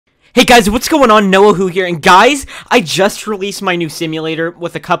Hey guys, what's going on? NoahWho here, and guys, I just released my new simulator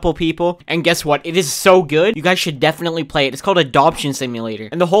with a couple people, and guess what? It is so good. You guys should definitely play it. It's called Adoption Simulator,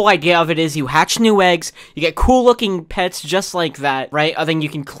 and the whole idea of it is you hatch new eggs, you get cool-looking pets just like that, right? I think you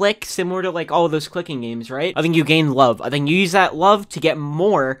can click, similar to like all of those clicking games, right? I think you gain love. I think you use that love to get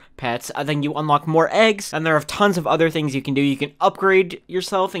more pets. I think you unlock more eggs, and there are tons of other things you can do. You can upgrade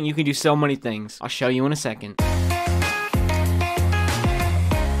yourself, and you can do so many things. I'll show you in a second.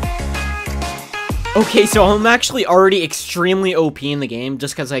 Okay, so I'm actually already extremely OP in the game,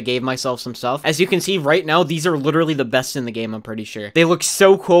 just because I gave myself some stuff. As you can see right now, these are literally the best in the game, I'm pretty sure. They look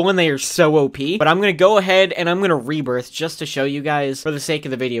so cool and they are so OP, but I'm gonna go ahead and I'm gonna rebirth just to show you guys, for the sake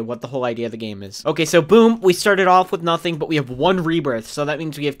of the video, what the whole idea of the game is. Okay, so boom, we started off with nothing, but we have one rebirth, so that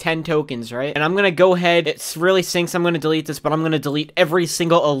means we have 10 tokens, right? And I'm gonna go ahead, it really stinks, I'm gonna delete this, but I'm gonna delete every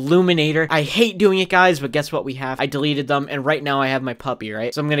single illuminator. I hate doing it, guys, but guess what we have? I deleted them, and right now I have my puppy,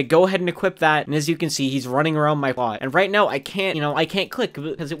 right? So I'm gonna go ahead and equip that, and as you can see, he's running around my plot. And right now, I can't, I can't click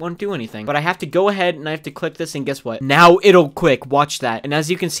because it won't do anything. But I have to go ahead and I have to click this, and guess what? Now it'll click. Watch that. And as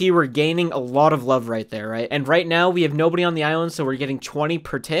you can see, we're gaining a lot of love right there, right? And right now, we have nobody on the island, so we're getting 20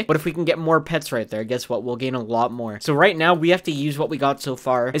 per tick. But if we can get more pets right there, guess what? We'll gain a lot more. So right now, we have to use what we got so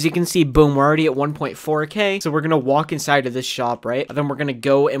far. As you can see, boom, we're already at 1.4k. So we're gonna walk inside of this shop, right? And then we're gonna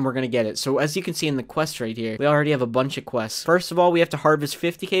go and we're gonna get it. So as you can see in the quest right here, we already have a bunch of quests. First of all, we have to harvest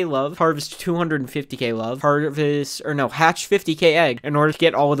 50k love, harvest 250k love, hatch 50k egg in order to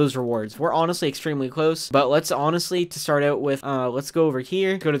get all of those rewards. We're honestly extremely close, but let's honestly, to start out with, let's go over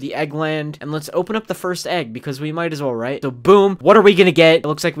here, go to the egg land, and let's open up the first egg, because we might as well, right? So boom, what are we gonna get? It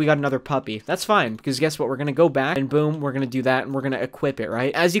looks like we got another puppy. That's fine, because guess what? We're gonna go back, and boom, we're gonna do that, and we're gonna equip it,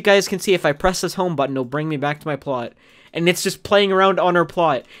 right? As you guys can see, if I press this home button, it'll bring me back to my plot. And it's just playing around on our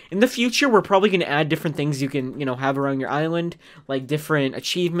plot. In the future, we're probably going to add different things you can, have around your island, like different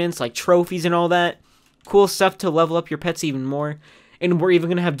achievements, like trophies and all that. Cool stuff to level up your pets even more. And we're even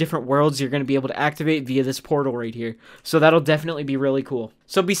going to have different worlds you're going to be able to activate via this portal right here. So that'll definitely be really cool.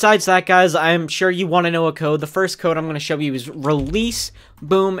 So besides that, guys, I'm sure you want to know a code. The first code I'm going to show you is release,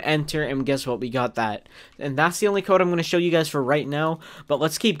 boom, enter, and guess what? We got that. And that's the only code I'm going to show you guys for right now. But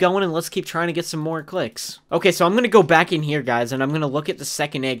let's keep going and let's keep trying to get some more clicks. Okay, so I'm going to go back in here, guys, and I'm going to look at the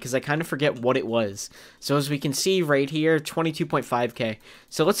second egg because I kind of forget what it was. So as we can see right here, 22.5k.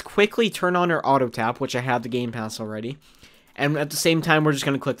 So let's quickly turn on our auto tap, which I have the game pass already. And at the same time, we're just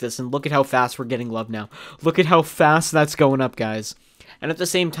going to click this, and look at how fast we're getting love now. Look at how fast that's going up, guys. And at the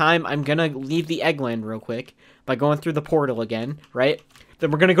same time, I'm going to leave the eggland real quick by going through the portal again, right?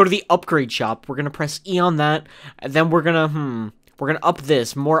 Then we're going to go to the upgrade shop. We're going to press E on that, and then we're going to up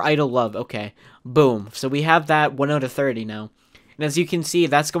this, more idle love. Okay, boom. So we have that 1 out of 30 now. And as you can see,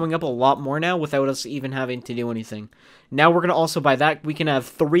 that's going up a lot more now without us even having to do anything. Now we're going to also, by that, we can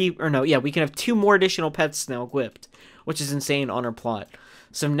have we can have 2 more additional pets now equipped, which is insane on our plot.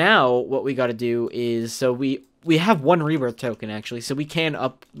 So now what we got to do is, so we have 1 rebirth token actually, so we can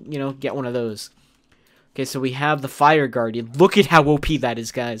get one of those. Okay, so we have the fire guardian. Look at how OP that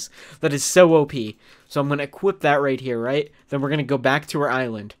is, guys. That is so OP. So I'm going to equip that right here, right? Then we're going to go back to our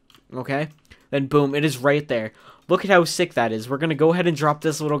island. Okay? Then boom, it is right there. Look at how sick that is. We're going to go ahead and drop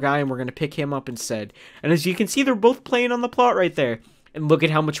this little guy, and we're going to pick him up instead. And as you can see, they're both playing on the plot right there. And look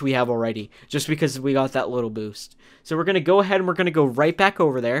at how much we have already, just because we got that little boost. So we're going to go ahead and we're going to go right back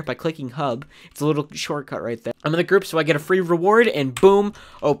over there by clicking hub. It's a little shortcut right there. I'm in the group, so I get a free reward, and boom,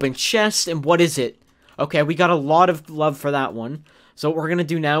 open chest, and what is it? Okay, we got a lot of love for that one. So what we're going to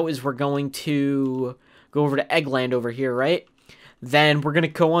do now is we're going to go over to Eggland over here, right? Then we're going to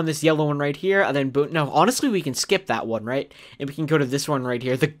go on this yellow one right here, and then boom. No, honestly, we can skip that one, right? And we can go to this one right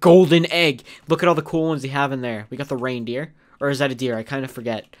here, the golden egg. Look at all the cool ones they have in there. We got the reindeer. Or is that a deer? I kind of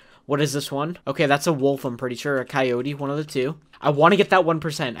forget. What is this one? Okay, that's a wolf, I'm pretty sure. A coyote, one of the two. I want to get that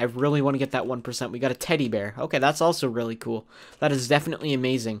 1%. I really want to get that 1%. We got a teddy bear. Okay, that's also really cool. That is definitely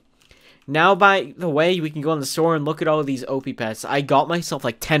amazing. Now, by the way, we can go in the store and look at all of these OP pets. I got myself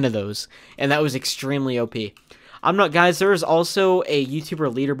like 10 of those, and that was extremely OP. Guys, there is also a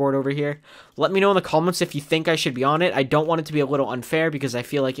YouTuber leaderboard over here. Let me know in the comments if you think I should be on it. I don't want it to be a little unfair because I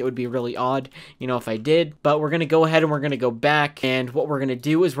feel like it would be really odd, if I did. But we're going to go ahead and we're going to go back. And what we're going to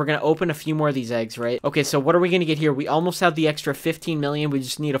do is we're going to open a few more of these eggs, right? Okay, so what are we going to get here? We almost have the extra 15 million. We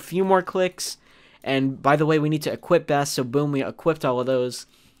just need a few more clicks. And by the way, we need to equip best. So boom, we equipped all of those.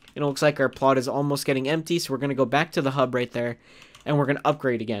 It looks like our plot is almost getting empty. So we're going to go back to the hub right there. And we're going to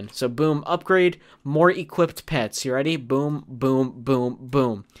upgrade again. So boom, upgrade, more equipped pets. You ready? Boom, boom, boom,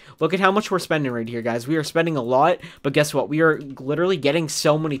 boom. Look at how much we're spending right here, guys. We are spending a lot, but guess what? We are literally getting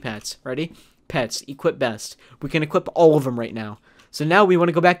so many pets. Ready? Pets, equip best. We can equip all of them right now. So now we want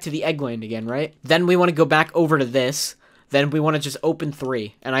to go back to the Eggland again, right? Then we want to go back over to this. Then we want to just open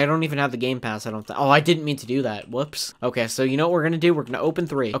 3. And I don't even have the game pass, I don't think. Oh, I didn't mean to do that. Whoops. Okay, so you know what we're going to do? We're going to open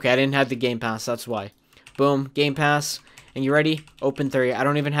 3. Okay, I didn't have the game pass, that's why. Boom, game pass. And you ready? Open 3. I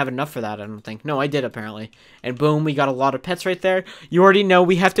don't even have enough for that, I don't think. No, I did, apparently. And boom, we got a lot of pets right there. You already know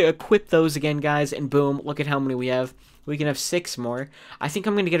we have to equip those again, guys. And boom, look at how many we have. We can have 6 more. I think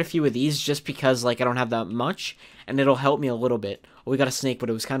I'm going to get a few of these just because, like, I don't have that much. And it'll help me a little bit. Oh, we got a snake, but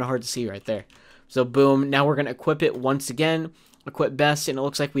it was kind of hard to see right there. So boom, now we're going to equip it once again. Equip best, and it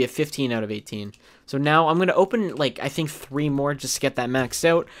looks like we have 15 out of 18. So now I'm going to open, like, I think 3 more just to get that maxed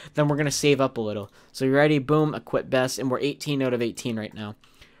out. Then we're going to save up a little. So you ready? Boom, equip best, and we're 18 out of 18 right now.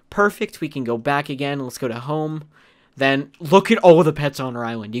 Perfect. We can go back again. Let's go to home. Then look at all the pets on our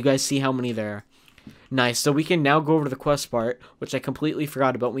island. You guys see how many there are? Nice. So we can now go over to the quest part, which I completely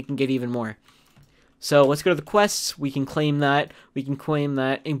forgot about. We can get even more. So let's go to the quests. We can claim that. We can claim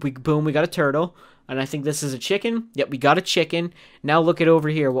that. And boom, we got a turtle. And I think this is a chicken. Yep, we got a chicken. Now look at over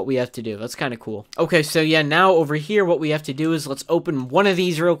here what we have to do. That's kind of cool. Okay, so yeah, now over here what we have to do is let's open one of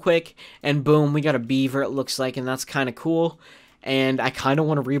these real quick. And boom, we got a beaver, it looks like. And that's kind of cool. And I kind of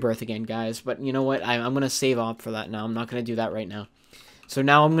want to rebirth again, guys. But you know what? I'm going to save up for that now. I'm not going to do that right now. So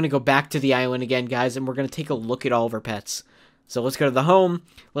now I'm going to go back to the island again, guys. And we're going to take a look at all of our pets. So let's go to the home.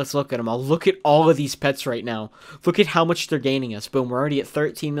 Let's look at them. I'll look at all of these pets right now. Look at how much they're gaining us. Boom, we're already at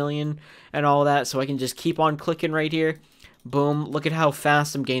 13 million and all that. So I can just keep on clicking right here. Boom, look at how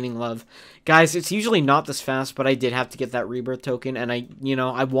fast I'm gaining love. Guys, it's usually not this fast, but I did have to get that rebirth token. And I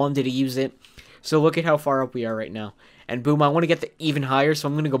wanted to use it. So look at how far up we are right now. And boom, I want to get the even higher. So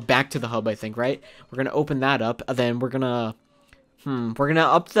I'm going to go back to the hub, I think, right? We're going to open that up. And then we're going to... we're going to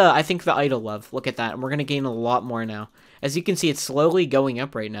up the, I think, the idle love. Look at that. And we're going to gain a lot more now. As you can see, it's slowly going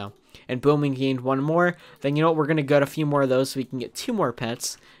up right now. And boom, we gained 1 more. Then, you know what? We're going to get a few more of those so we can get 2 more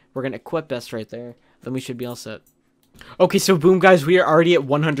pets. We're going to equip best right there. Then we should be all set. Okay, so boom, guys. We are already at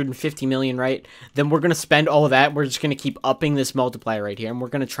 150 million, right? Then we're going to spend all of that. We're just going to keep upping this multiplier right here. And we're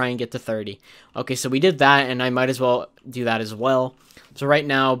going to try and get to 30. Okay, so we did that. And I might as well do that as well. So right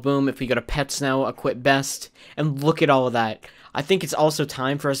now, boom, if we go to pets now, equip best. And look at all of that. I think it's also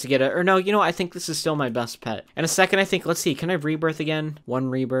time for us to get a... Or no, you know, I think this is still my best pet. In a second, I think... Let's see. Can I rebirth again? 1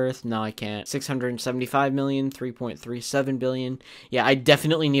 rebirth? No, I can't. 675 million. 3.37 billion. Yeah, I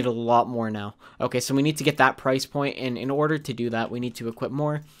definitely need a lot more now. Okay, so we need to get that price point. And in order to do that, we need to equip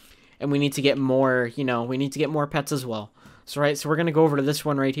more. And we need to get more, you know... We need to get more pets as well. So, right, so we're going to go over to this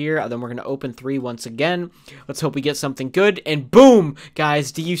one right here. Then we're going to open 3 once again. Let's hope we get something good. And boom!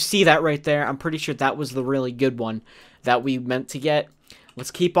 Guys, do you see that right there? I'm pretty sure that was the really good one that we meant to get. Let's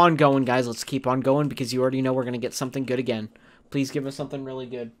keep on going, guys. Let's keep on going because you already know we're going to get something good again. Please give us something really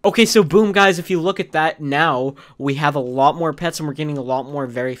good. Okay, so boom, guys. If you look at that now, we have a lot more pets and we're getting a lot more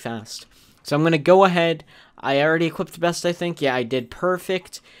very fast. So I'm going to go ahead. I already equipped best, I think. Yeah, I did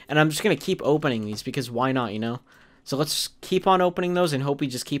perfect. And I'm just going to keep opening these because why not, you know? So let's keep on opening those and hope we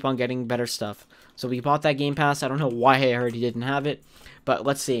just keep on getting better stuff. So we bought that game pass. I don't know why I already didn't have it. But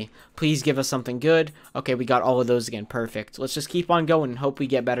let's see. Please give us something good. Okay, we got all of those again. Perfect. Let's just keep on going and hope we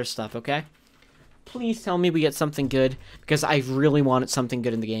get better stuff, okay? Please tell me we get something good because I really wanted something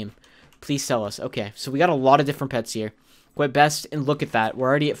good in the game. Please tell us. Okay, so we got a lot of different pets here. Quite best, and look at that. We're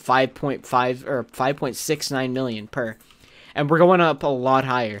already at 5.5 or 5.69 million per. And we're going up a lot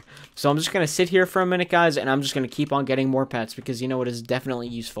higher. So I'm just going to sit here for a minute, guys, and I'm just going to keep on getting more pets because, you know, it is definitely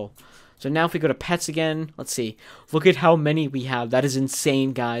useful. So now if we go to pets again, let's see. Look at how many we have. That is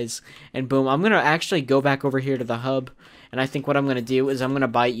insane, guys. And boom, I'm going to actually go back over here to the hub. And I think what I'm going to do is I'm going to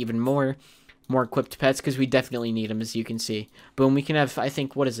buy even more equipped pets because we definitely need them, as you can see. Boom, we can have, I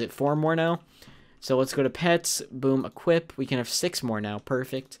think, what is it, 4 more now? So let's go to pets. Boom, equip. We can have 6 more now.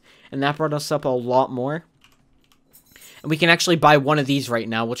 Perfect. And that brought us up a lot more. And we can actually buy one of these right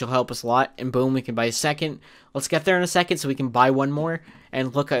now, which will help us a lot. And boom, we can buy a second. Let's get there in a second so we can buy one more.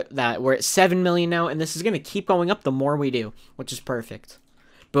 And look at that. We're at 7 million now. And this is going to keep going up the more we do, which is perfect.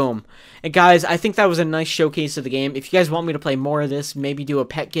 Boom. And guys, I think that was a nice showcase of the game. If you guys want me to play more of this, maybe do a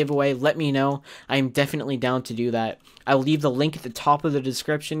pet giveaway, let me know. I am definitely down to do that. I'll leave the link at the top of the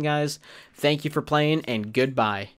description, guys. Thank you for playing, and goodbye.